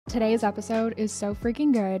Today's episode is so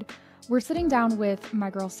freaking good. We're sitting down with my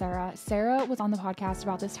girl, Sara. Sara was on the podcast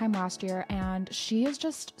about this time last year, and she is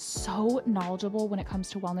just so knowledgeable when it comes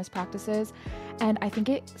to wellness practices. And I think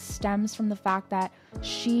it stems from the fact that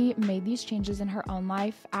she made these changes in her own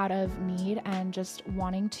life out of need and just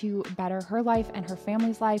wanting to better her life and her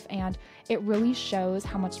family's life. And it really shows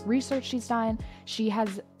how much research she's done. She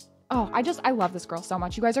has I love this girl so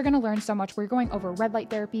much. You guys are going to learn so much. We're going over red light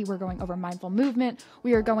therapy. We're going over mindful movement.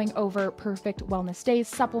 We are going over perfect wellness days,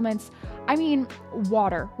 supplements. I mean,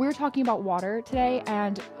 water. We were talking about water today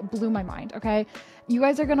and blew my mind, okay? You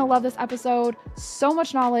guys are going to love this episode. So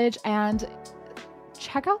much knowledge, and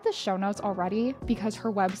check out the show notes already because her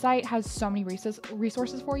website has so many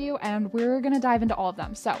resources for you, and we're going to dive into all of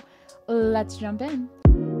them. So let's jump in.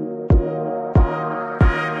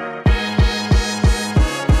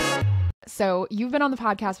 So you've been on the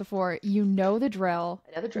podcast before. You know the drill.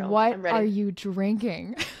 I know the drill. What I'm ready. are you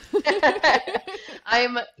drinking?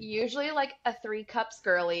 I'm usually like a 3 cups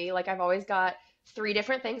girly. Like I've always got 3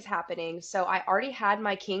 different things happening. So I already had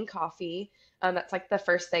my King coffee. That's like the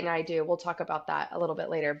first thing I do. We'll talk about that a little bit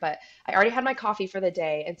later. But I already had my coffee for the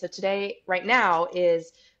day. And so today, right now,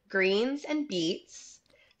 is greens and beets.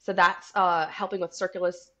 So that's helping with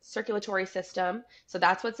circulatory system. So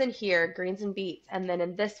that's what's in here, greens and beets. And then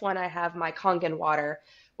in this one, I have my Kangen water,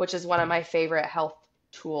 which is one of my favorite health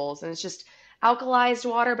tools. And it's just alkalized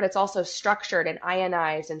water, but it's also structured and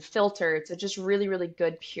ionized and filtered. So just really, really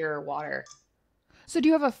good, pure water. So do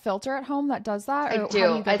you have a filter at home that does that? Or I do. How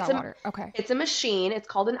do you get that water? Okay. It's a machine. It's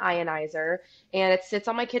called an ionizer, and it sits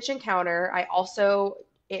on my kitchen counter.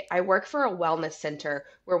 I work for a wellness center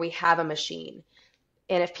where we have a machine.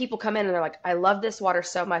 And if people come in and they're like, I love this water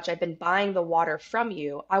so much, I've been buying the water from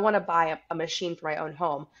you, I want to buy a machine for my own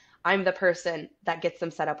home, I'm the person that gets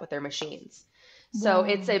them set up with their machines. So Wow.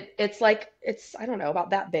 it's I don't know, about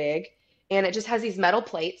that big. And it just has these metal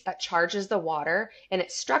plates that charges the water, and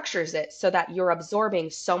it structures it so that you're absorbing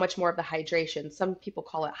so much more of the hydration. Some people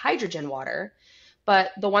call it hydrogen water.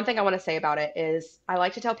 But the one thing I want to say about it is I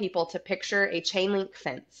like to tell people to picture a chain link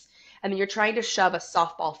fence. I mean, you're trying to shove a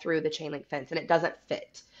softball through the chain link fence and it doesn't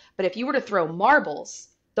fit. But if you were to throw marbles,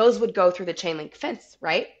 those would go through the chain link fence,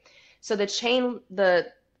 right? So the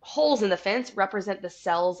holes in the fence represent the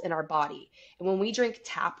cells in our body. And when we drink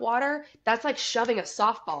tap water, that's like shoving a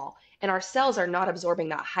softball, and our cells are not absorbing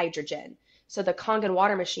that hydrogen. So the Kangen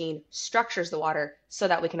water machine structures the water so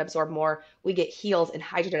that we can absorb more. We get healed and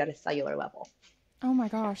hydrated at a cellular level. Oh my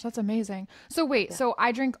gosh, that's amazing. So wait, so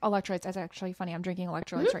I drink electrolytes. That's actually funny. I'm drinking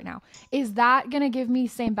electrolytes right now. Is that going to give me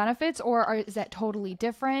same benefits, or is that totally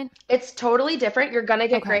different? It's totally different. You're going to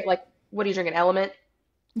get great, like, what do you drink, an Element?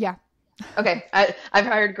 Yeah. Okay. I've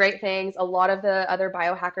heard great things. A lot of the other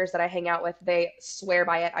biohackers that I hang out with, they swear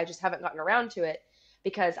by it. I just haven't gotten around to it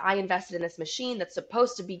because I invested in this machine that's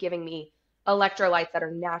supposed to be giving me electrolytes that are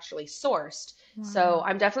naturally sourced. Wow. So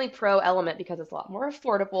I'm definitely pro Element because it's a lot more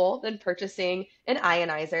affordable than purchasing an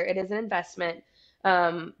ionizer. It is an investment,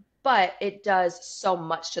 but it does so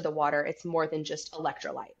much to the water. It's more than just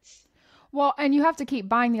electrolytes. Well, and you have to keep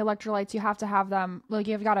buying the electrolytes. You have to have them, like,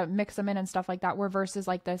 you've got to mix them in and stuff like that. Where versus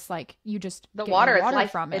like this, like you just The get water, your it's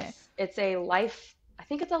life, from it. it's a life, I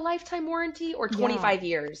think it's a lifetime warranty or 25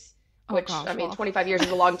 years, which, gosh, I mean, well. 25 years is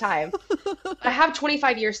a long time. I have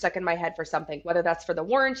 25 years stuck in my head for something, whether that's for the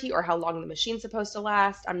warranty or how long the machine's supposed to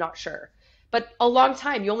last. I'm not sure, but a long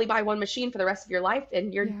time. You only buy one machine for the rest of your life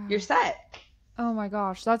and you're set. Oh my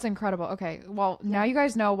gosh, that's incredible. Okay, well, now you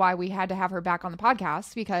guys know why we had to have her back on the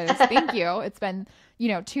podcast because thank you. It's been,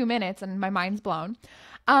 2 minutes and my mind's blown.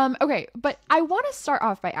 Okay, but I want to start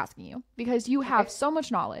off by asking you, because you have so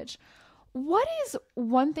much knowledge. What is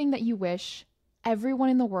one thing that you wish everyone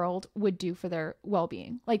in the world would do for their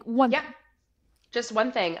well-being? Like one thing. Just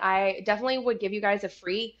one thing. I definitely would give you guys a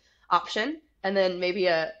free option and then maybe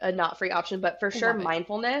a not free option, but for sure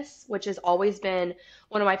mindfulness, which has always been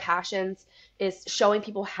one of my passions, is showing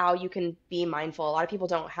people how you can be mindful. A lot of people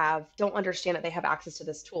don't understand that they have access to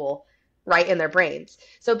this tool right in their brains.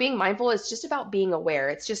 So being mindful is just about being aware.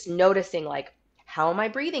 It's just noticing, like, how am I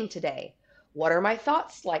breathing today? What are my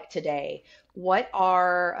thoughts like today? What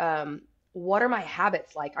are my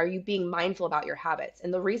habits like? Are you being mindful about your habits?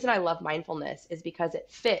 And the reason I love mindfulness is because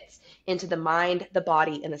it fits into the mind, the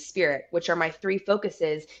body, and the spirit, which are my 3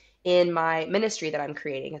 focuses in my ministry that I'm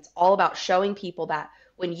creating. It's all about showing people that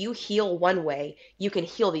when you heal one way, you can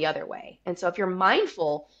heal the other way. And so if you're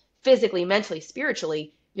mindful physically, mentally,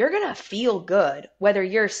 spiritually, you're going to feel good, whether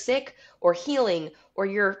you're sick or healing, or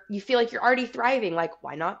you feel like you're already thriving. Like,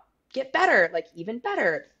 why not get better? Like, even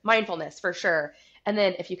better. Mindfulness for sure. And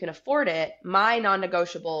then if you can afford it, my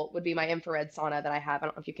non-negotiable would be my infrared sauna that I have. I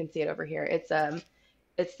don't know if you can see it over here. It's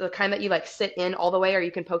the kind that you like sit in all the way or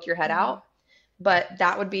you can poke your head Yeah. out. But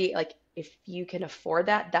that would be like if you can afford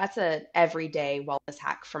that, that's a everyday wellness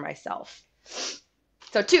hack for myself.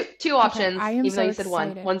 So two Okay, options, I am even though so you said one.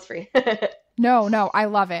 excited. One's free. No, no, I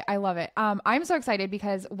love it. I love it. I'm so excited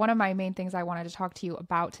because one of my main things I wanted to talk to you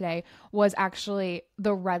about today was actually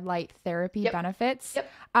the red light therapy Yep. benefits.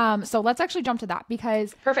 Yep. So let's actually jump to that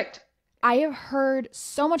because Perfect. I have heard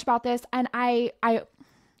so much about this, and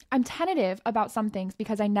I'm tentative about some things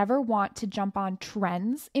because I never want to jump on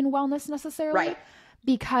trends in wellness necessarily Right.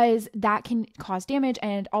 because that can cause damage,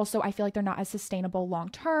 and also I feel like they're not as sustainable long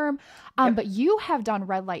term. Yep. But you have done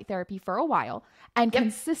red light therapy for a while and Yep.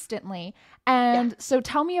 consistently. Yeah. And so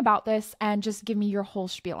tell me about this and just give me your whole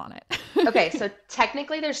spiel on it. Okay, so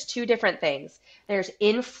technically there's two different things. There's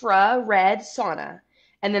infrared sauna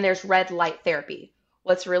and then there's red light therapy.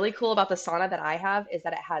 What's really cool about the sauna that I have is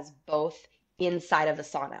that it has both inside of the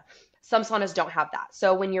sauna. Some saunas don't have that.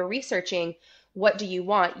 So when you're researching what do you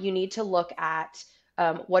want, you need to look at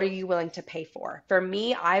what are you willing to pay for. For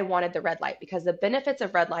me, I wanted the red light because the benefits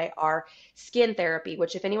of red light are skin therapy,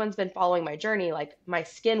 which if anyone's been following my journey, like my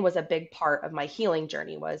skin was a big part of my healing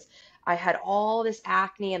journey was I had all this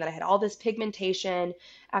acne and then I had all this pigmentation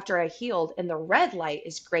after I healed. And the red light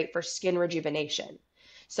is great for skin rejuvenation.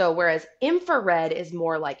 So, whereas infrared is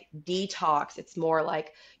more like detox, it's more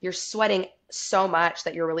like you're sweating so much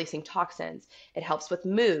that you're releasing toxins. It helps with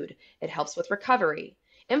mood, it helps with recovery.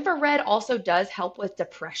 Infrared also does help with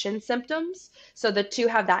depression symptoms. So, the two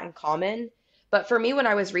have that in common. But for me, when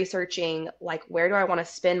I was researching, like, where do I want to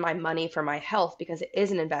spend my money for my health, because it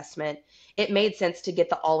is an investment, it made sense to get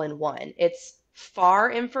the all in one. It's far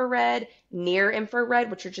infrared, near infrared,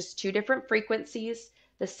 which are just two different frequencies.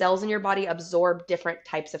 The cells in your body absorb different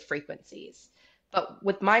types of frequencies. But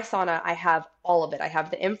with my sauna, I have all of it. I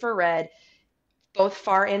have the infrared, both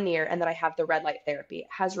far and near, and then I have the red light therapy. It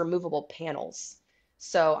has removable panels.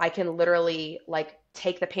 So I can literally like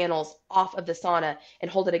take the panels off of the sauna and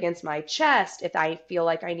hold it against my chest if I feel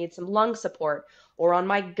like I need some lung support, or on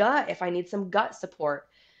my gut if I need some gut support.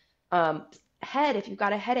 Um, Head, if you've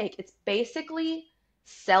got a headache, it's basically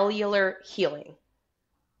cellular healing.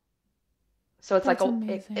 So it's like That's it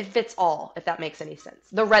amazing. fits all, if that makes any sense.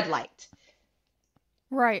 The red light.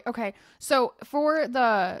 Right. Okay. So for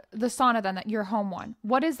the sauna then that your home one,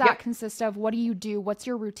 what does that Yep. consist of? What do you do? What's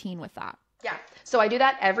your routine with that? Yeah. So I do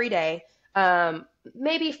that every day,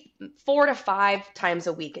 maybe 4 to 5 times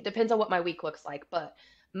a week. It depends on what my week looks like. But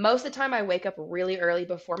most of the time, I wake up really early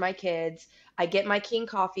before my kids. I get my King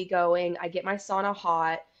coffee going. I get my sauna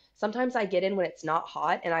hot. Sometimes I get in when it's not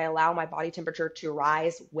hot and I allow my body temperature to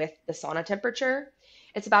rise with the sauna temperature.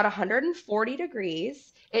 It's about 140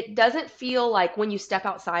 degrees. It doesn't feel like when you step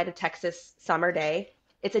outside a Texas summer day,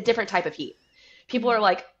 it's a different type of heat. People are Yeah.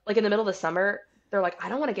 like in the middle of the summer, they're like, I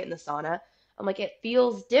don't want to get in the sauna. I'm like, it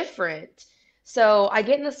feels different. So I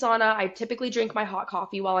get in the sauna. I typically drink my hot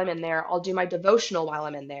coffee while I'm in there. I'll do my devotional while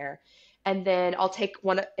I'm in there. And then I'll take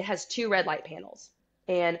one, it has two red light panels.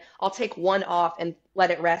 And I'll take one off and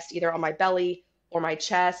let it rest either on my belly or my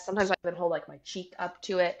chest. Sometimes I even hold like my cheek up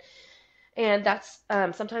to it. And that's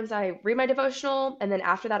sometimes I read my devotional, and then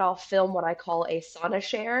after that, I'll film what I call a sauna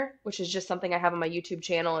share, which is just something I have on my YouTube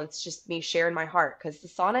channel. And it's just me sharing my heart because the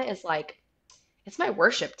sauna is like it's my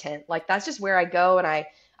worship tent. Like that's just where I go and I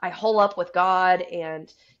hole up with God.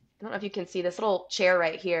 And I don't know if you can see this little chair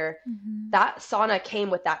right here. Hmm. That sauna came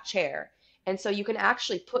with that chair. And so you can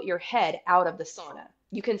actually put your head out of the sauna.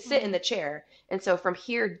 You can sit in Wow. the chair. And so from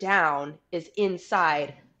here down is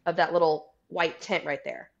inside of that little white tent right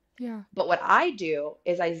there. Yeah. But what I do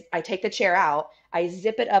is I take the chair out, I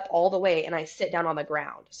zip it up all the way, and I sit down on the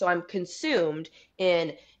ground. So I'm consumed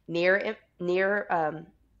in near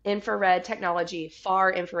infrared technology,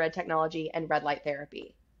 far infrared technology, and red light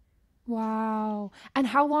therapy. Wow. And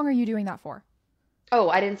how long are you doing that for? Oh,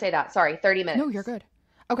 I didn't say that. Sorry, 30 No, you're minutes. good.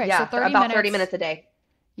 Okay, so Yeah, 30 about 30 minutes. minutes a day.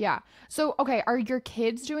 Yeah. So, okay, are your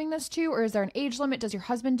kids doing this too, or is there an age limit? Does your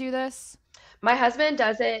husband do this? My husband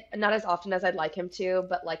does it not as often as I'd like him to,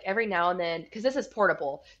 but like every now and then, because this is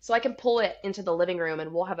portable, so I can pull it into the living room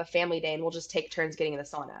and we'll have a family day and we'll just take turns getting in the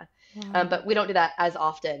sauna. Wow. But we don't do that as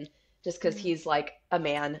often just because Yeah. he's like a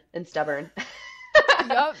man and stubborn.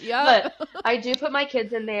 Yep, yep. But I do put my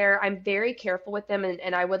kids in there. I'm very careful with them,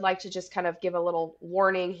 and I would like to just kind of give a little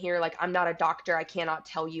warning here. Like, I'm not a doctor. I cannot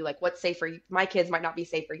tell you like what's safe for you. My kids might not be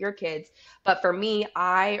safe for your kids, but for me,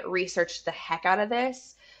 I researched the heck out of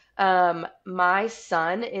this. My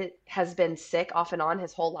son has been sick off and on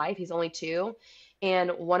his whole life. He's only 2,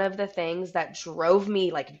 And one of the things that drove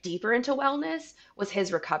me like deeper into wellness was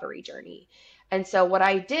his recovery journey. And so what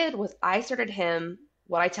I did was I started him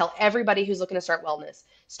what I tell everybody who's looking to start wellness,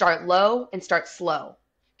 start low and start slow.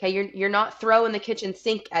 Okay, you're not throwing the kitchen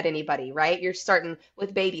sink at anybody, right? You're starting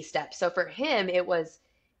with baby steps. So for him, it was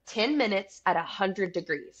 10 minutes at 100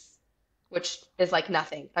 degrees, which is like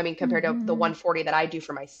nothing. I mean, compared to the Mm-hmm. 140 that I do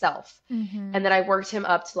for myself. Mm-hmm. And then I worked him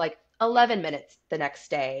up to like 11 minutes the next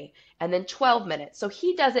day and then 12 minutes. So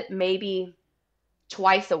he does it maybe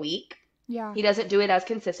twice a week. Yeah. He doesn't do it as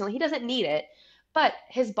consistently. He doesn't need it, but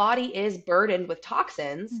his body is burdened with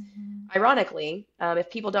toxins. Mm-hmm. Ironically, if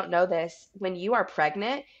people don't know this, when you are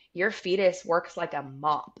pregnant, your fetus works like a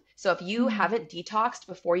mop. So if you Mm. haven't detoxed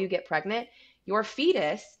before you get pregnant, your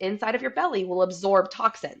fetus inside of your belly will absorb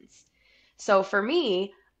toxins. So for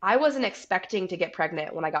me, I wasn't expecting to get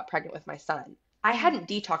pregnant when I got pregnant with my son. I Yeah. hadn't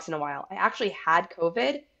detoxed in a while. I actually had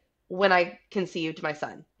COVID when I conceived my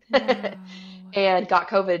son Wow. and got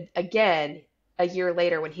COVID again a year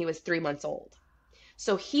later when he was 3 months old.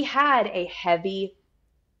 So he had a heavy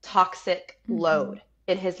toxic Mm-hmm. load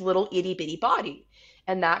in his little itty bitty body.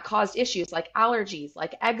 And that caused issues like allergies,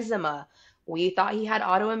 like eczema. We thought he had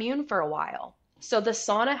autoimmune for a while. So the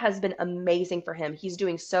sauna has been amazing for him. He's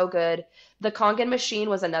doing so good. The Kangen machine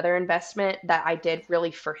was another investment that I did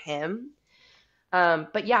really for him.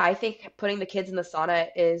 But yeah, I think putting the kids in the sauna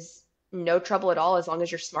is no trouble at all as long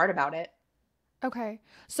as you're smart about it. Okay.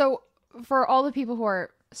 So for all the people who are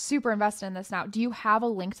super invested in this now, do you have a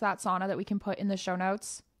link to that sauna that we can put in the show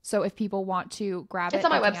notes? So if people want to grab It's it,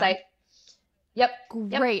 on they my can. website. Yep.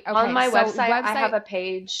 Yep. Great. On Okay. my So website, I have website, a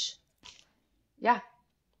page. Yeah.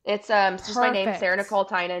 It's just my name, Sarah perfect. Nicole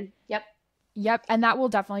Tynan. Yep. Yep, and that will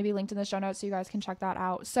definitely be linked in the show notes so you guys can check that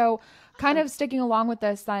out. So, kind Awesome. of sticking along with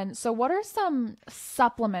this then. So, what are some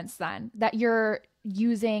supplements then that you're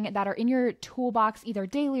using that are in your toolbox either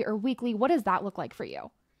daily or weekly? What does that look like for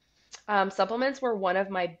you? Supplements were one of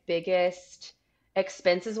my biggest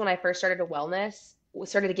expenses when I first started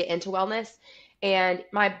to get into wellness. And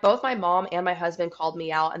my both my mom and my husband called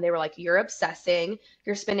me out and they were like, "You're obsessing.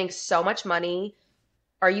 You're spending so much money.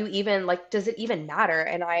 Are you even like, does it even matter?"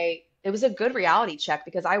 And it was a good reality check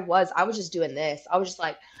because I was just doing this. I was just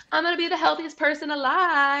like, I'm gonna be the healthiest person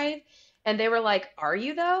alive. And they were like, "Are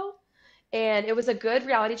you though?" And it was a good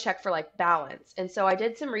reality check for like balance. And so I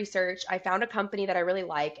did some research. I found a company that I really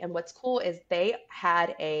like. And what's cool is they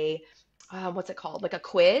had what's it called? Like a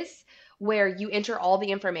quiz where you enter all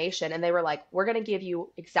the information and they were like, "We're going to give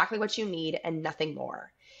you exactly what you need and nothing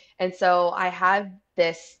more." And so I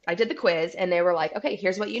did the quiz and they were like, "Okay,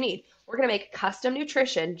 here's what you need. We're going to make custom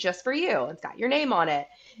nutrition just for you. It's got your name on it."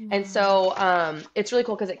 And Wow. so it's really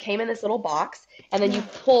cool because it came in this little box and then you Yeah.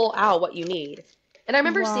 pull out what you need. And I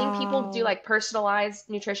remember seeing people do Wow. like personalized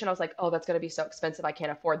nutrition. I was like, "Oh, that's going to be so expensive. I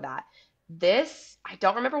can't afford that." I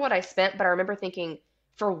don't remember what I spent, but I remember thinking,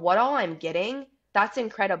 for what all I'm getting, that's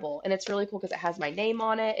incredible. And it's really cool because it has my name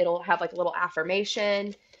on it. It'll have like a little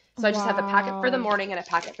affirmation. So I just have a packet for the Wow. morning and a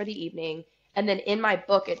packet for the evening. And then in my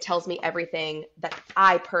book, it tells me everything that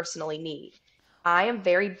I personally need. I am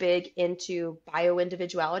very big into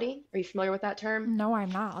bio-individuality. Are you familiar with that term? No,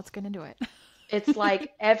 I'm not. Let's get into it. It's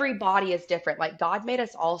like every body is different. Like God made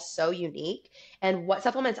us all so unique. And what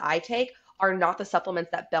supplements I take are not the supplements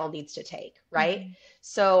that Belle needs to take, right? Mhm.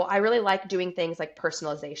 So I really like doing things like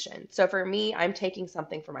personalization. So for me, I'm taking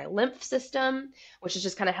something for my lymph system, which is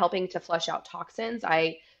just kind of helping to flush out toxins.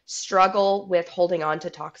 I struggle with holding on to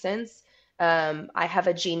toxins. I have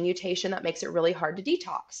a gene mutation that makes it really hard to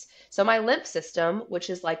detox. So my lymph system, which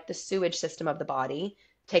is like the sewage system of the body,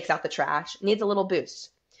 takes out the trash, needs a little boost.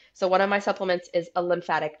 So one of my supplements is a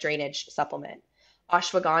lymphatic drainage supplement.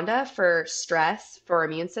 Ashwagandha for stress, for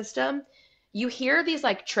immune system. You hear these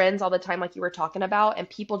like trends all the time, like you were talking about, and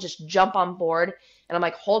people just jump on board. And I'm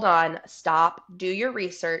like, hold on, stop, do your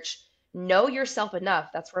research, know yourself enough.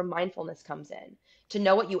 That's where mindfulness comes in, to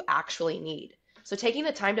know what you actually need. So taking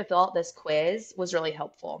the time to fill out this quiz was really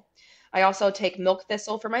helpful. I also take milk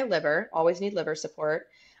thistle for my liver, always need liver support.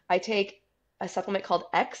 I take a supplement called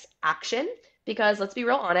X Action because let's be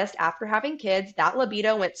real honest, after having kids, that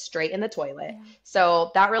libido went straight in the toilet. Yeah.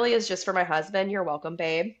 So that really is just for my husband. You're welcome,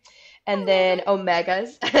 babe. And I love then it.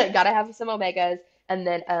 omegas, gotta have some omegas, and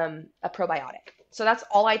then a probiotic. So that's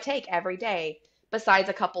all I take every day, besides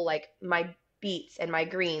a couple like my beets and my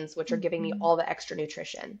greens, which are giving me Mhm. all the extra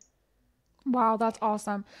nutrition. Wow, that's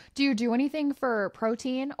awesome. Do you do anything for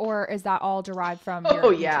protein or is that all derived from Oh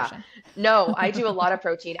your yeah. nutrition? No, I do a lot of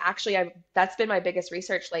protein. Actually, that's been my biggest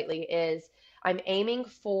research lately is I'm aiming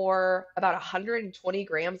for about 120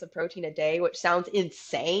 grams of protein a day, which sounds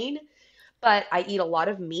insane, but I eat a lot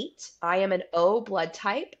of meat. I am an O blood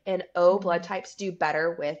type, and O blood Ooh. types do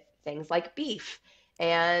better with things like beef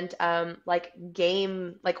and like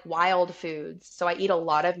game, like wild foods. So I eat a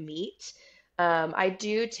lot of meat. I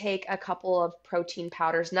do take a couple of protein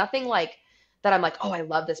powders, nothing like that I'm like, oh, I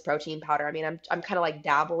love this protein powder. I mean, I'm kind of like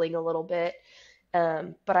dabbling a little bit.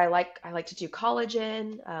 But I like to do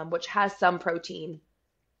collagen, which has some protein.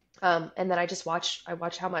 And then I watch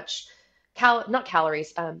how much not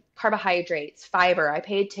calories, carbohydrates, fiber. I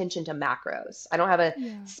pay attention to macros. I don't have a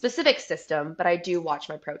Yeah. specific system, but I do watch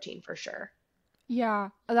my protein for sure. Yeah,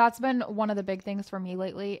 that's been one of the big things for me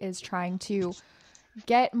lately is trying to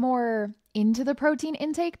get more into the protein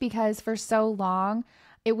intake because for so long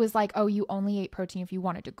it was like, oh, you only ate protein if you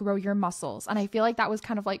wanted to grow your muscles. And I feel like that was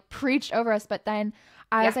kind of like preached over us. But then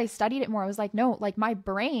Yeah. as I studied it more, I was like, no, like my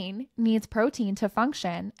brain needs protein to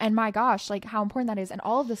function. And my gosh, like how important that is. And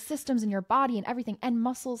all of the systems in your body and everything. And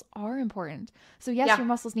muscles are important. So, yes, Yeah. your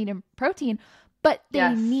muscles need protein. But they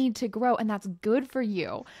Yes. need to grow and that's good for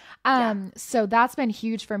you. Yeah. So that's been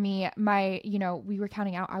huge for me. We were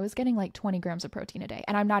counting out, I was getting like 20 grams of protein a day.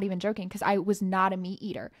 And I'm not even joking because I was not a meat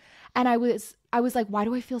eater. And I was like, why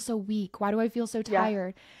do I feel so weak? Why do I feel so Yeah.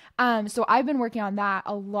 tired? So I've been working on that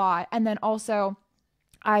a lot. And then also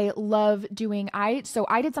I love doing I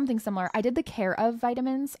did something similar. I did the Care of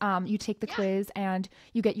vitamins. You take the Yeah. quiz and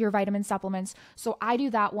you get your vitamin supplements. So I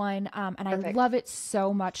do that one, and I Perfect. love it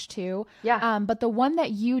so much too. Yeah. But the one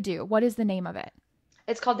that you do, what is the name of it?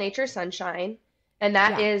 It's called Nature Sunshine. And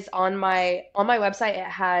that Yeah. is on my website.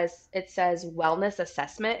 It says wellness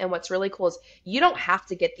assessment. And what's really cool is you don't have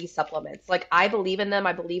to get these supplements. Like I believe in them.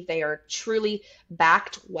 I believe they are truly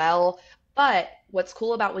backed well. But what's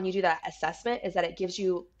cool about when you do that assessment is that it gives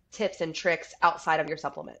you tips and tricks outside of your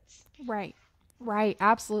supplements. Right. Right,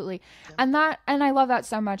 absolutely. Yeah. And I love that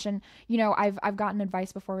so much. And I've gotten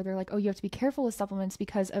advice before where they're like, "Oh, you have to be careful with supplements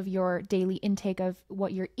because of your daily intake of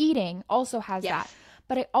what you're eating also has that." Yes.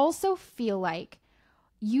 But I also feel like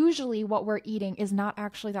usually what we're eating is not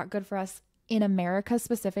actually that good for us in America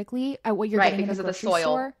specifically at what you're Right, getting in the because of the grocery soil.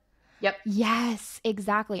 store. Yep. Yes,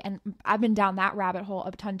 exactly. And I've been down that rabbit hole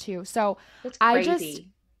a ton too. So It's I just, crazy.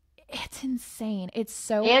 it's insane. It's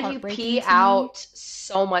so And you heartbreaking pee to me. out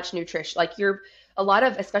so much nutrition. Like a lot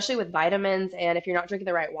of, especially with vitamins, and if you're not drinking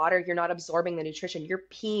the right water, you're not absorbing the nutrition. You're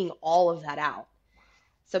peeing all of that out.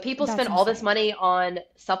 So people That's spend all this insane. money on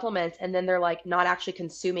supplements and then they're like not actually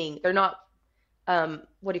consuming. They're not,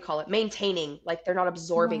 what do you call it? Maintaining. Like they're not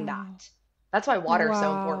absorbing Wow. that. That's why water is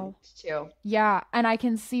so important Wow. too. Yeah, and I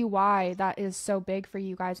can see why that is so big for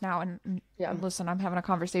you guys now. Yeah. And listen, I'm having a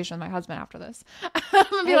conversation with my husband after this. I'm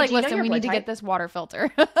gonna be Hey, like, do you know listen, your we blood need to get type? this water filter.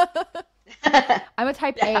 I'm a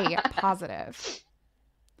type A Yeah. positive.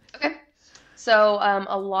 Okay. So,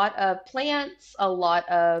 a lot of plants, a lot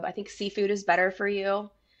of, I think seafood is better for you.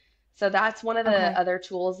 So that's one of the Okay. other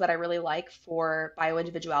tools that I really like for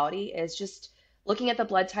bioindividuality is just looking at the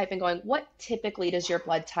blood type and going, what typically does your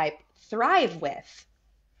blood type thrive with?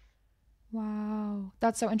 Wow.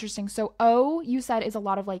 That's so interesting. So O, you said is a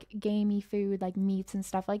lot of like gamey food, like meats and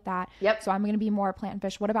stuff like that. Yep. So I'm gonna be more plant and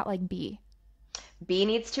fish. What about like B? B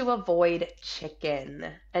needs to avoid chicken.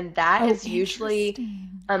 And that Oh, is usually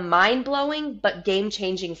interesting. a mind-blowing but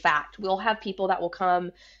game-changing fact. We'll have people that will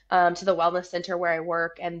come to the wellness center where I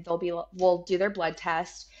work and we'll do their blood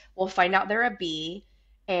test. We'll find out they're a B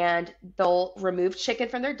and they'll remove chicken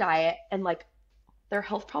from their diet and like their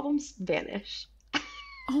health problems vanish.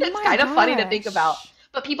 Oh It's my kind of funny to think about, gosh.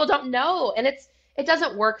 but people don't know, and it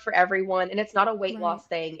doesn't work for everyone, and it's not a weight Right. loss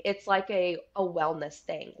thing. It's like a wellness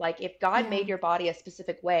thing. Like if God Yeah. made your body a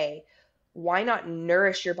specific way, why not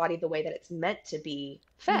nourish your body the way that it's meant to be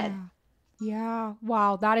fed? Yeah. Yeah.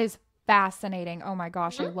 Wow. That is fascinating. Oh my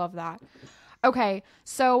gosh. I Mhm. love that. Okay.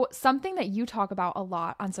 So, something that you talk about a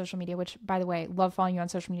lot on social media, which by the way, love following you on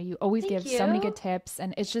social media. You always Thank give so many good you. tips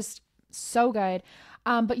and it's just so good.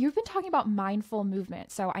 But you've been talking about mindful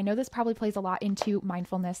movement. So, I know this probably plays a lot into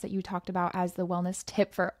mindfulness that you talked about as the wellness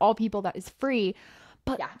tip for all people that is free.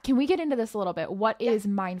 But Yeah. can we get into this a little bit? What Yeah. is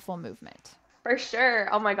mindful movement? For sure.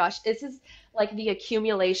 Oh my gosh. This is like the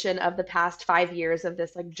accumulation of the past 5 years of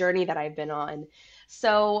this like journey that I've been on.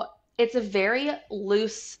 So it's a very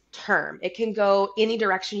loose term. It can go any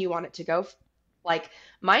direction you want it to go. Like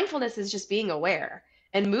mindfulness is just being aware,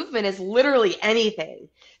 and movement is literally anything.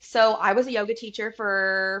 So I was a yoga teacher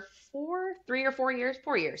for 3 or 4 years,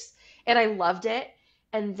 4 years, and I loved it.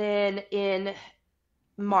 And then in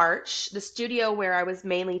March, the studio where I was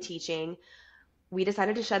mainly teaching, we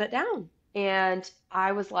decided to shut it down. And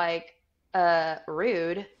I was like,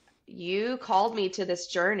 rude. You called me to this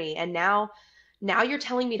journey, and now now you're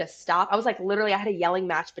telling me to stop. I was like, literally, I had a yelling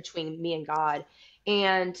match between me and God.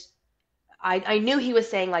 And I knew he was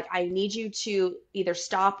saying, like, I need you to either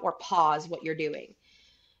stop or pause what you're doing.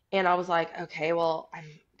 And I was like, okay, well, I'm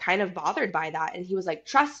kind of bothered by that. And he was like,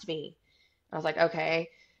 trust me. I was like, okay.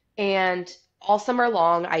 And all summer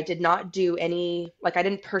long, I did not do any, like, I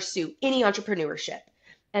didn't pursue any entrepreneurship.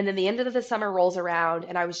 And then the end of the summer rolls around,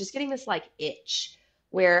 and I was just getting this like itch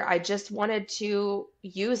where I just wanted to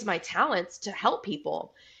use my talents to help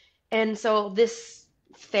people. And so this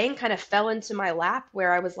thing kind of fell into my lap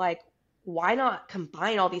where I was like, why not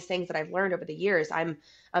combine all these things that I've learned over the years? I'm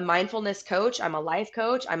a mindfulness coach, I'm a life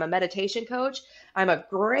coach, I'm a meditation coach, I'm a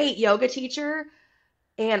great yoga teacher,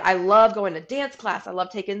 and I love going to dance class. I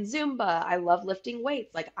love taking Zumba. I love lifting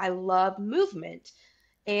weights. Like, I love movement.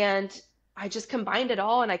 And I just combined it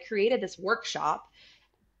all and I created this workshop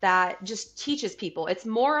that just teaches people. It's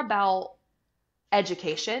more about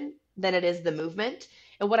education than it is the movement.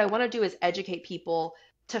 And what I want to do is educate people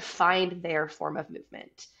to find their form of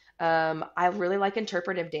movement. I really like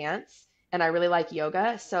interpretive dance and I really like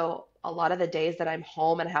yoga. So a lot of the days that I'm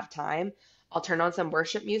home and have time, I'll turn on some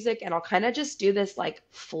worship music and I'll kind of just do this like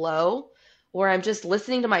flow where I'm just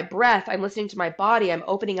listening to my breath, I'm listening to my body, I'm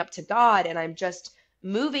opening up to God, and I'm just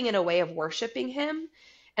moving in a way of worshiping Him.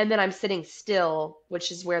 And then I'm sitting still,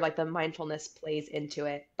 which is where like the mindfulness plays into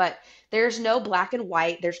it. But there's no black and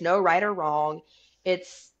white, there's no right or wrong.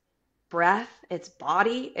 It's breath, it's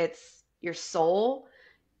body, it's your soul.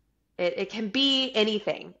 It can be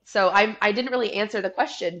anything. So I didn't really answer the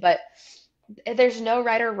question, but there's no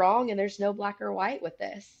right or wrong and there's no black or white with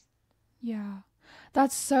this. Yeah.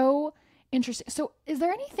 That's so interesting. So is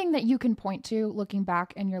there anything that you can point to looking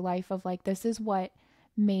back in your life of like, this is what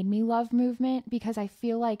made me love movement? Because I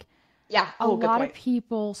feel like Yeah. a Oh, good lot point. of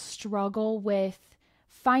people struggle with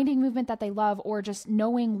finding movement that they love or just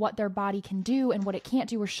knowing what their body can do and what it can't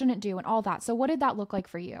do or shouldn't do and all that. So what did that look like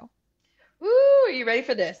for you? Woo, are you ready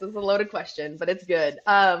for this? This is a loaded question, but it's good.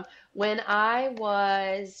 When I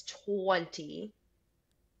was 20,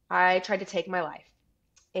 I tried to take my life.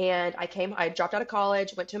 And I dropped out of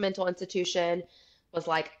college, went to a mental institution, was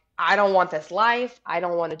like, I don't want this life. I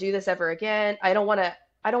don't want to do this ever again. I don't want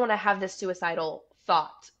to have this suicidal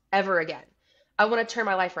thought ever again. I want to turn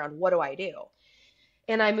my life around. What do I do?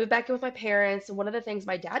 And I moved back in with my parents. And one of the things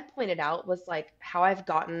my dad pointed out was like how I've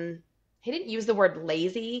gotten, he didn't use the word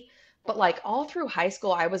lazy, but like all through high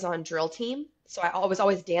school, I was on drill team. So I was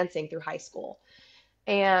always dancing through high school.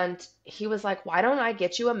 And he was like, why don't I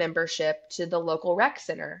get you a membership to the local rec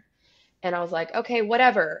center? And I was like, okay,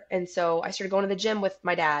 whatever. And so I started going to the gym with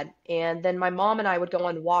my dad. And then my mom and I would go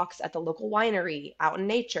on walks at the local winery out in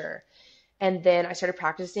nature. And then I started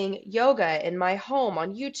practicing yoga in my home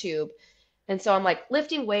on YouTube. And so I'm like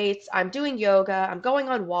lifting weights, I'm doing yoga, I'm going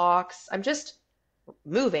on walks, I'm just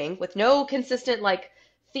moving with no consistent like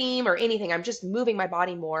theme or anything. I'm just moving my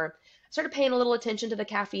body more. I started paying a little attention to the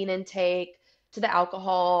caffeine intake, to the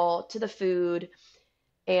alcohol, to the food.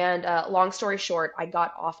 And long story short, I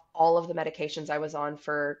got off all of the medications I was on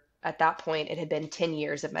for, at that point, it had been 10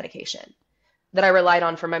 years of medication that I relied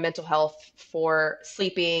on for my mental health, for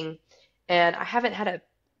sleeping. And I haven't had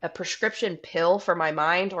a prescription pill for my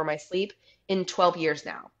mind or my sleep in 12 years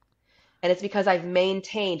now. And it's because I've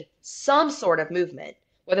maintained some sort of movement,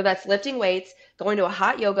 whether that's lifting weights, going to a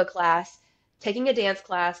hot yoga class, taking a dance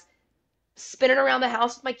class, spinning around the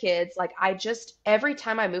house with my kids. Like, I just, every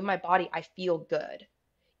time I move my body, I feel good.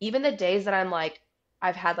 Even the days that I'm like,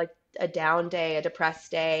 I've had like a down day, a depressed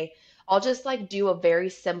day, I'll just like do a very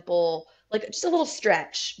simple, like just a little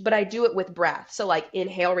stretch, but I do it with breath. So like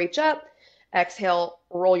inhale, reach up, exhale,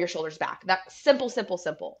 roll your shoulders back. That simple, simple,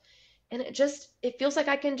 simple. And it feels like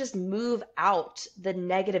I can just move out the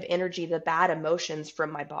negative energy, the bad emotions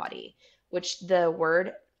from my body, which the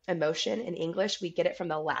word emotion in English, we get it from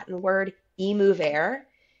the Latin word movere.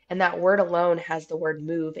 And that word alone has the word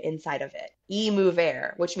move inside of it.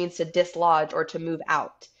 Movere, which means to dislodge or to move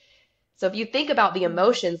out. So if you think about the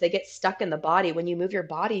emotions, they get stuck in the body. When you move your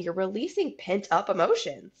body, you're releasing pent up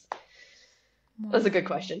emotions. That was a good Wow.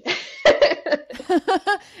 question.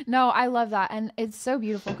 No, I love that. And it's so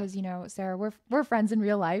beautiful because, you know, Sarah, we're friends in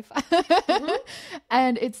real life. Hmm.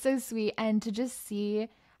 And it's so sweet. And to just see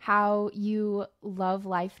how you love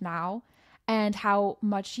life now and how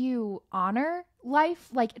much you honor life,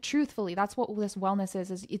 like truthfully, that's what this wellness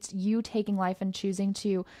is it's you taking life and choosing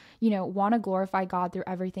to, want to glorify God through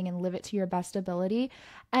everything and live it to your best ability.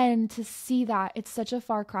 And to see that, it's such a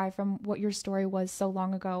far cry from what your story was so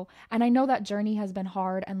long ago. And I know that journey has been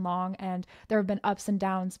hard and long and there have been ups and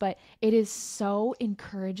downs, but it is so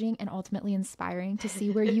encouraging and ultimately inspiring to see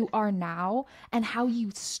where you are now and how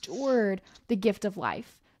you steward the gift of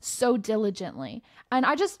life so diligently. And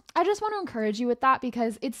I just want to encourage you with that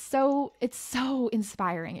because it's so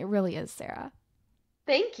inspiring. It really is, Sarah.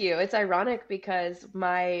 Thank you. It's ironic because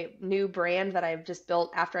my new brand that I've just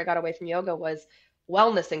built after I got away from yoga was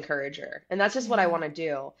wellness encourager. And that's just what I Yeah. want to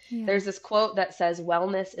do. Yeah. There's this quote that says,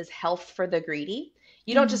 wellness is health for the greedy.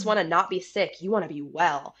 You don't just Mm. want to not be sick, you want to be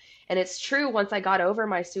well. And it's true, once I got over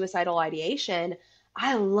my suicidal ideation,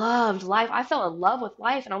 I loved life. I fell in love with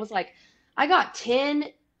life. And I was like, I got 10,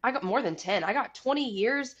 I got more than 10. I got 20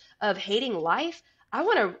 years of hating life. I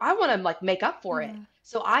want to like make up for it. Yeah.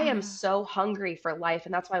 So I am Yeah. so hungry for life,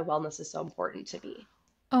 and that's why wellness is so important to me.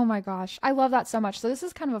 Oh my gosh. I love that so much. So this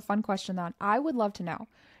is kind of a fun question then. I would love to know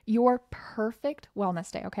your perfect wellness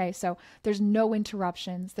day. Okay. So there's no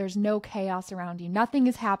interruptions. There's no chaos around you. Nothing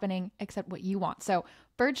is happening except what you want. So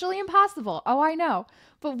virtually impossible. Oh, I know.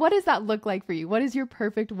 But what does that look like for you? What is your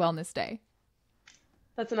perfect wellness day?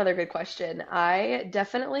 That's another good question. I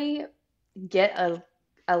definitely get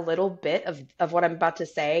a little bit of what I'm about to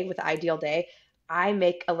say with the ideal day. I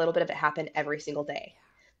make a little bit of it happen every single day.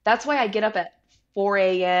 That's why I get up at 4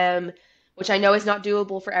 a.m., which I know is not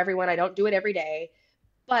doable for everyone. I don't do it every day.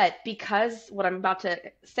 But because what I'm about to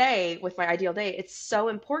say with my ideal day, it's so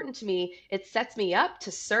important to me. It sets me up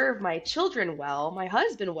to serve my children well, my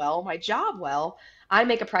husband well, my job well. I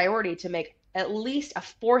make a priority to make at least a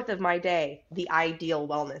fourth of my day the ideal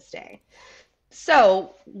wellness day.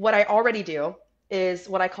 So, what I already do is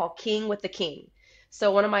what I call King with the King.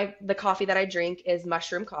 So, one of the coffee that I drink is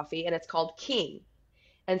mushroom coffee and it's called King.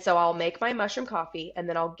 And so I'll make my mushroom coffee and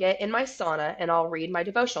then I'll get in my sauna and I'll read my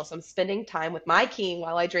devotional. So I'm spending time with my king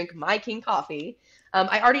while I drink my king coffee.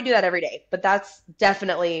 I already do that every day, but that's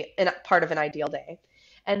definitely part of an ideal day.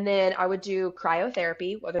 And then I would do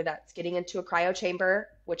cryotherapy, whether that's getting into a cryo chamber,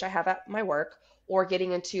 which I have at my work, or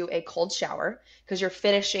getting into a cold shower, because you're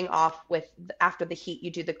finishing off with, after the heat,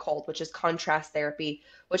 you do the cold, which is contrast therapy,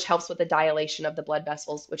 which helps with the dilation of the blood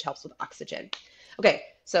vessels, which helps with oxygen. Okay,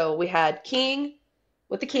 so we had king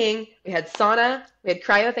with the king, we had sauna, we had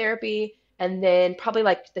cryotherapy, and then probably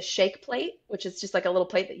like the shake plate, which is just like a little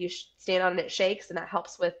plate that you stand on and it shakes, and that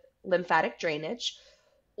helps with lymphatic drainage,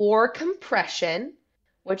 or compression,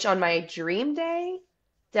 which on my dream day,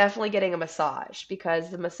 definitely getting a massage because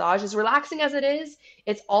the massage, as relaxing as it is,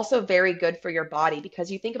 it's also very good for your body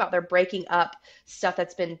because you think about they're breaking up stuff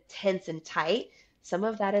that's been tense and tight. Some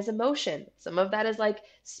of that is emotion. Some of that is like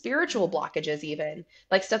spiritual blockages, even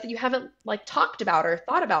like stuff that you haven't like talked about or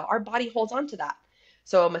thought about. Our body holds on to that.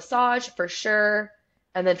 So a massage for sure.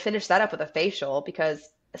 And then finish that up with a facial because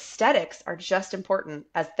aesthetics are just important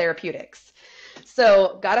as therapeutics.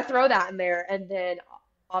 So got to throw that in there. And then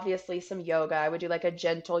obviously some yoga. I would do like a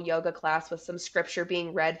gentle yoga class with some scripture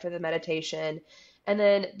being read for the meditation. And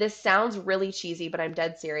then this sounds really cheesy, but I'm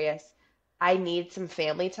dead serious. I need some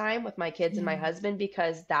family time with my kids and my Yeah. husband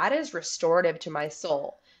because that is restorative to my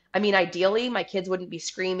soul. I mean, ideally, my kids wouldn't be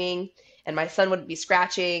screaming and my son wouldn't be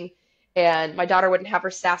scratching and my daughter wouldn't have her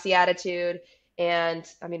sassy attitude. And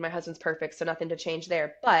I mean, my husband's perfect, so nothing to change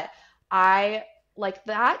there. But I like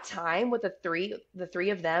that time with the three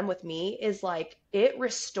of them with me is like it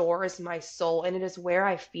restores my soul and it is where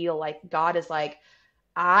I feel like God is like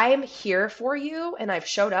I'm here for you and I've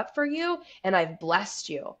showed up for you and I've blessed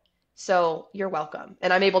you. So you're welcome.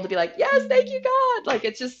 And I'm able to be like, yes, thank you, Mm. God. Like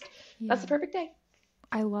it's just that's the Yeah. perfect day.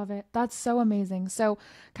 I love it. That's so amazing. So,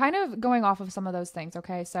 kind of going off of some of those things,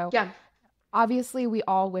 okay? So, Yeah. obviously, we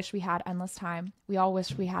all wish we had endless time. We all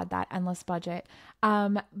wish we had that endless budget.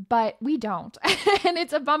 But we don't. And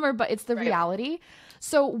it's a bummer, but it's the Right. reality.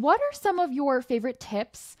 So, what are some of your favorite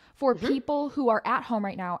tips for Hmm. people who are at home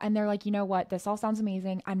right now and they're like, you know what, this all sounds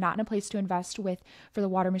amazing. I'm not in a place to invest with for the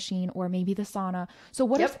water machine or maybe the sauna. So,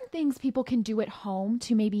 what are Yep. some things people can do at home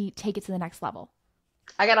to maybe take it to the next level?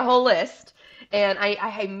 I got a whole list. And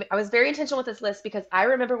I was very intentional with this list because I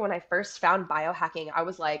remember when I first found biohacking, I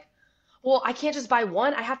was like, well, I can't just buy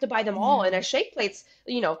one. I have to buy them all. And Yeah. a shake plate's,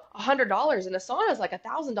 $100 and a sauna's like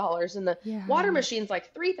 $1,000 and the water Yeah. machine's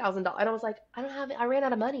like $3,000. And I was like, I don't have it. I ran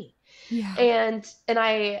out of money. Yeah. And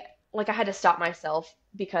I had to stop myself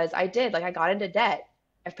because I did. Like I got into debt.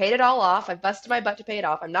 I've paid it all off. I've busted my butt to pay it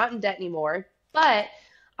off. I'm not in debt anymore. But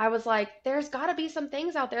I was like, there's got to be some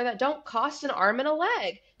things out there that don't cost an arm and a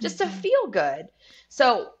leg just to Hmm. feel good.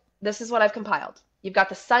 So this is what I've compiled. You've got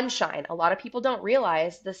the sunshine. A lot of people don't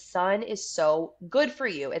realize the sun is so good for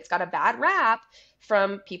you. It's got a bad rap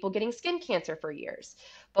from people getting skin cancer for years.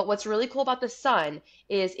 But what's really cool about the sun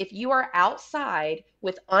is if you are outside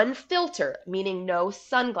with unfiltered, meaning no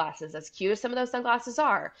sunglasses, as cute as some of those sunglasses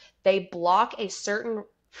are, they block a certain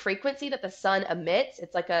frequency that the sun emits.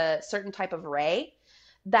 It's like a certain type of ray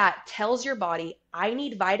that tells your body, I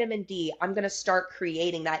need vitamin D. I'm going to start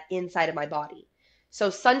creating that inside of my body. So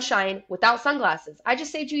sunshine without sunglasses. I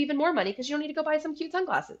just saved you even more money because you don't need to go buy some cute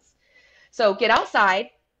sunglasses. So get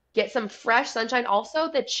outside, get some fresh sunshine. Also,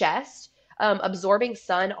 the chest, absorbing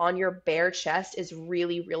sun on your bare chest is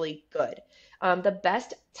really, really good. The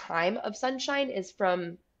best time of sunshine is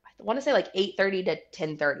from, I want to say like 8:30 to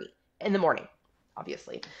 10:30 in the morning,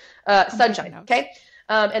 obviously. Sunshine, okay?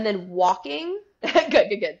 And then walking.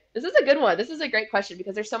 Good. This is a good one. This is a great question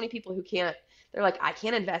because there's so many people who can't, they're like, I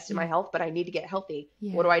can't invest in my health, but I need to get healthy.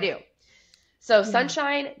 Yeah. What do I do? So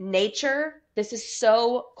sunshine, nature, this is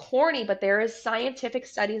so corny, but there is scientific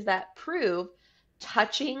studies that prove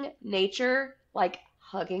touching nature, like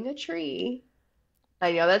hugging a tree.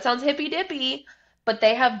 I know that sounds hippy dippy, but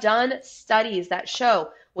they have done studies that show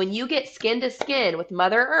when you get skin to skin with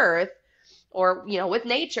Mother Earth or, with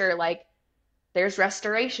nature, like there's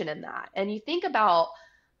restoration in that. And you think about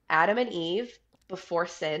Adam and Eve before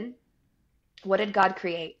sin. What did God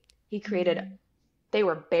create? He created, they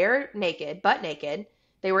were bare naked, butt naked.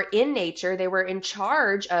 They were in nature. They were in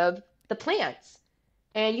charge of the plants.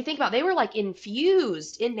 And you think about, they were like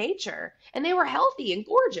infused in nature and they were healthy and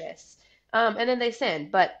gorgeous. And then they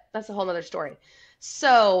sinned, but that's a whole nother story.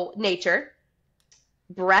 So nature,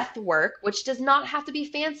 breath work, which does not have to be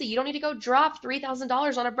fancy. You don't need to go drop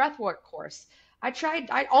 $3,000 on a breath work course.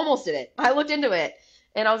 I almost did it. I looked into it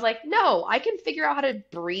and I was like, no, I can figure out how to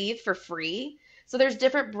breathe for free. So there's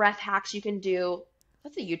different breath hacks you can do.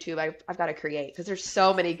 That's a YouTube I've got to create because there's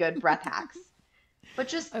so many good breath hacks. But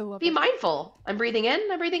just be mindful. I'm breathing in,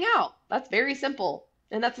 I'm breathing out. That's very simple.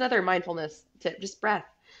 And that's another mindfulness tip, just breath.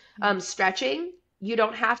 Stretching, you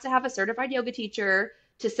don't have to have a certified yoga teacher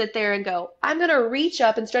to sit there and go, I'm going to reach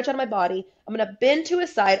up and stretch out of my body. I'm going to bend to a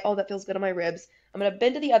side. Oh, that feels good on my ribs. I'm going to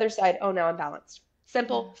bend to the other side. Oh, now I'm balanced.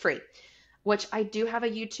 Simple, free. Which I do have a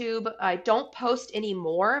YouTube. I don't post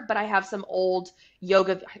anymore, but I have some old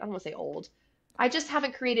yoga. I don't want to say old. I just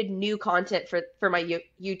haven't created new content for my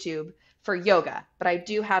YouTube for yoga, but I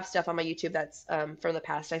do have stuff on my YouTube that's from the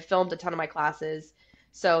past. I filmed a ton of my classes.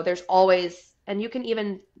 So there's always, and you can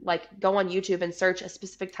even like go on YouTube and search a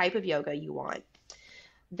specific type of yoga you want.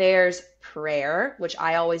 There's prayer, which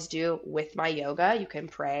I always do with my yoga. You can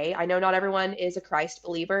pray. I know not everyone is a Christ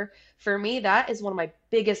believer. For me, that is one of my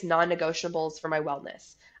biggest non-negotiables for my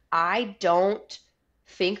wellness. I don't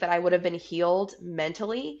think that I would have been healed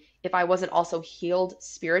mentally if I wasn't also healed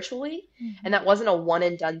spiritually. Mm-hmm. And that wasn't a one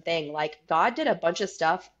and done thing. Like God did a bunch of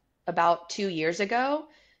stuff about 2 years ago,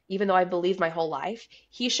 even though I believed my whole life.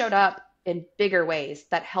 He showed up in bigger ways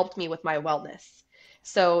that helped me with my wellness.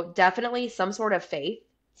 So definitely some sort of faith,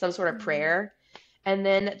 some sort of prayer. And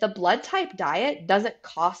then the blood type diet doesn't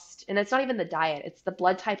cost, and it's not even the diet, it's the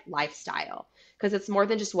blood type lifestyle, because it's more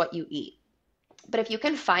than just what you eat. But if you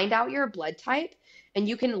can find out your blood type, and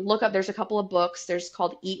you can look up, there's a couple of books, there's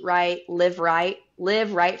called Eat Right, Live Right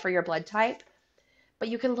for your blood type. But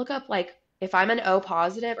you can look up like, if I'm an O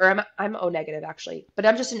positive, or I'm O negative actually, but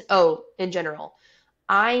I'm just an O in general,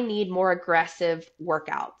 I need more aggressive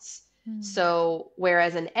workouts. So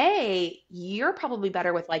whereas an A, you're probably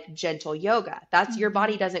better with like gentle yoga. That's your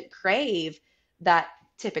body doesn't crave that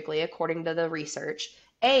typically, according to the research.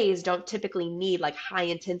 A's don't typically need like high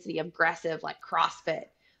intensity, aggressive, like CrossFit,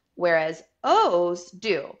 whereas O's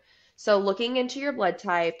do. So looking into your blood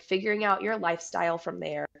type, figuring out your lifestyle from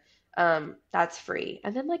there, that's free.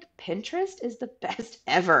 And then like Pinterest is the best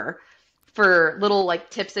ever for little like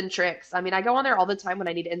tips and tricks. I mean, I go on there all the time when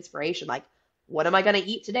I need inspiration, like, what am I going to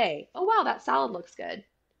eat today? Oh, wow, that salad looks good.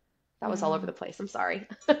 That was all over the place. I'm sorry.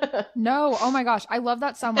 No. Oh my gosh. I love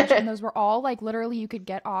that so much. And those were all like, literally you could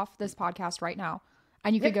get off this podcast right now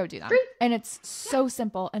and you could go do them. Free. And it's so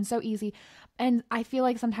simple and so easy. And I feel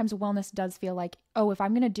like sometimes wellness does feel like, oh, if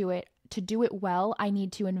I'm going to do it well, I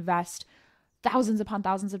need to invest thousands upon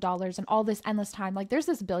thousands of dollars and all this endless time. Like there's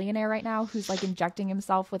this billionaire right now who's like injecting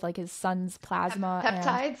himself with like his son's plasma.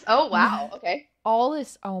 Peptides. Oh, wow. Okay. All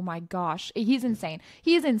this. Oh my gosh. He's insane.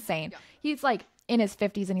 He's insane. Yeah. He's like in his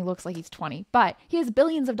 50s and he looks like he's 20, but he has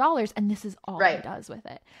billions of dollars and this is all he does with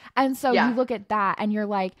it. And so you look at that and you're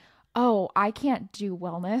like, oh, I can't do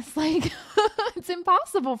wellness. Like it's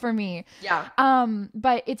impossible for me. Yeah.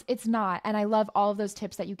 But it's not. And I love all of those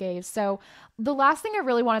tips that you gave. So the last thing I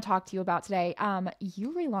really want to talk to you about today,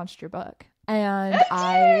 you relaunched your book. And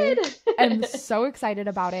I am so excited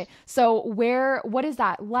about it. So what is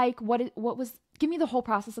that like? Give me the whole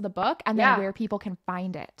process of the book and then Yeah. where people can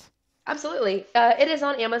find it. Absolutely. It is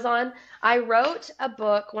on Amazon. I wrote a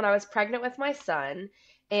book when I was pregnant with my son,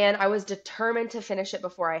 and I was determined to finish it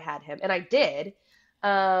before I had him, and I did.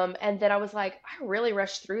 And then I was like, I really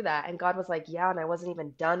rushed through that, and God was like, yeah, and I wasn't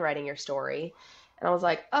even done writing your story. And I was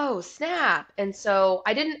like, oh, snap. And so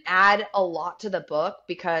I didn't add a lot to the book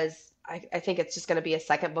because I think it's just going to be a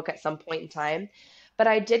second book at some point in time. But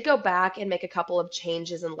I did go back and make a couple of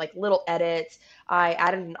changes and like little edits. I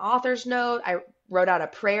added an author's note. I wrote out a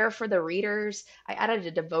prayer for the readers. I added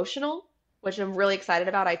a devotional, which I'm really excited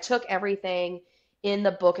about. I took everything in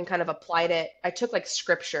the book and kind of applied it. I took like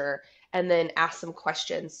scripture and then asked some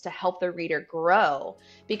questions to help the reader grow.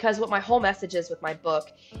 Because what my whole message is with my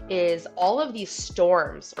book is all of these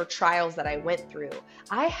storms or trials that I went through,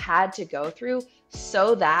 I had to go through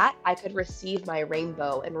so that I could receive my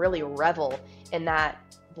rainbow and really revel in that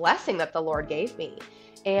blessing that the Lord gave me.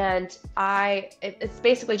 And it's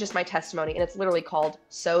basically just my testimony, and it's literally called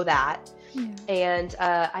So That. Yeah. And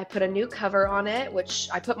I put a new cover on it, which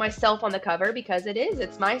I put myself on the cover because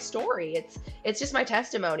it's my story. It's just my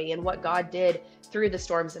testimony and what God did through the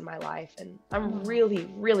storms in my life. And I'm really,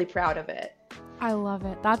 really proud of it. I love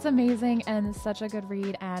it. That's amazing and such a good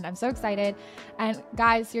read, and I'm so excited. And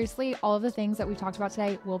guys, seriously, all of the things that we've talked about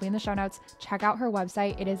today will be in the show notes. Check out her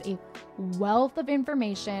website. It is a wealth of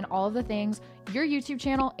information, all of the things. Your YouTube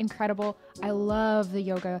channel, incredible. I love the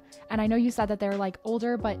yoga. And I know you said that they're like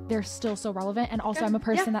older, but they're still so relevant. And also I'm a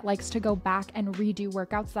person that likes to go back and redo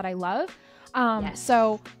workouts that I love.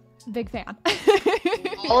 So big fan.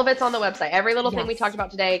 All of it's on the website. Every little thing we talked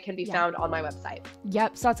about today can be found on my website.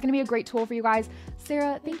 Yep. So it's going to be a great tool for you guys.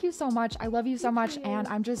 Sara, thank you so much. I love you so much. And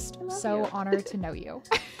I'm just so honored to know you.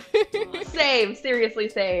 Same. Seriously,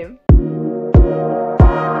 same.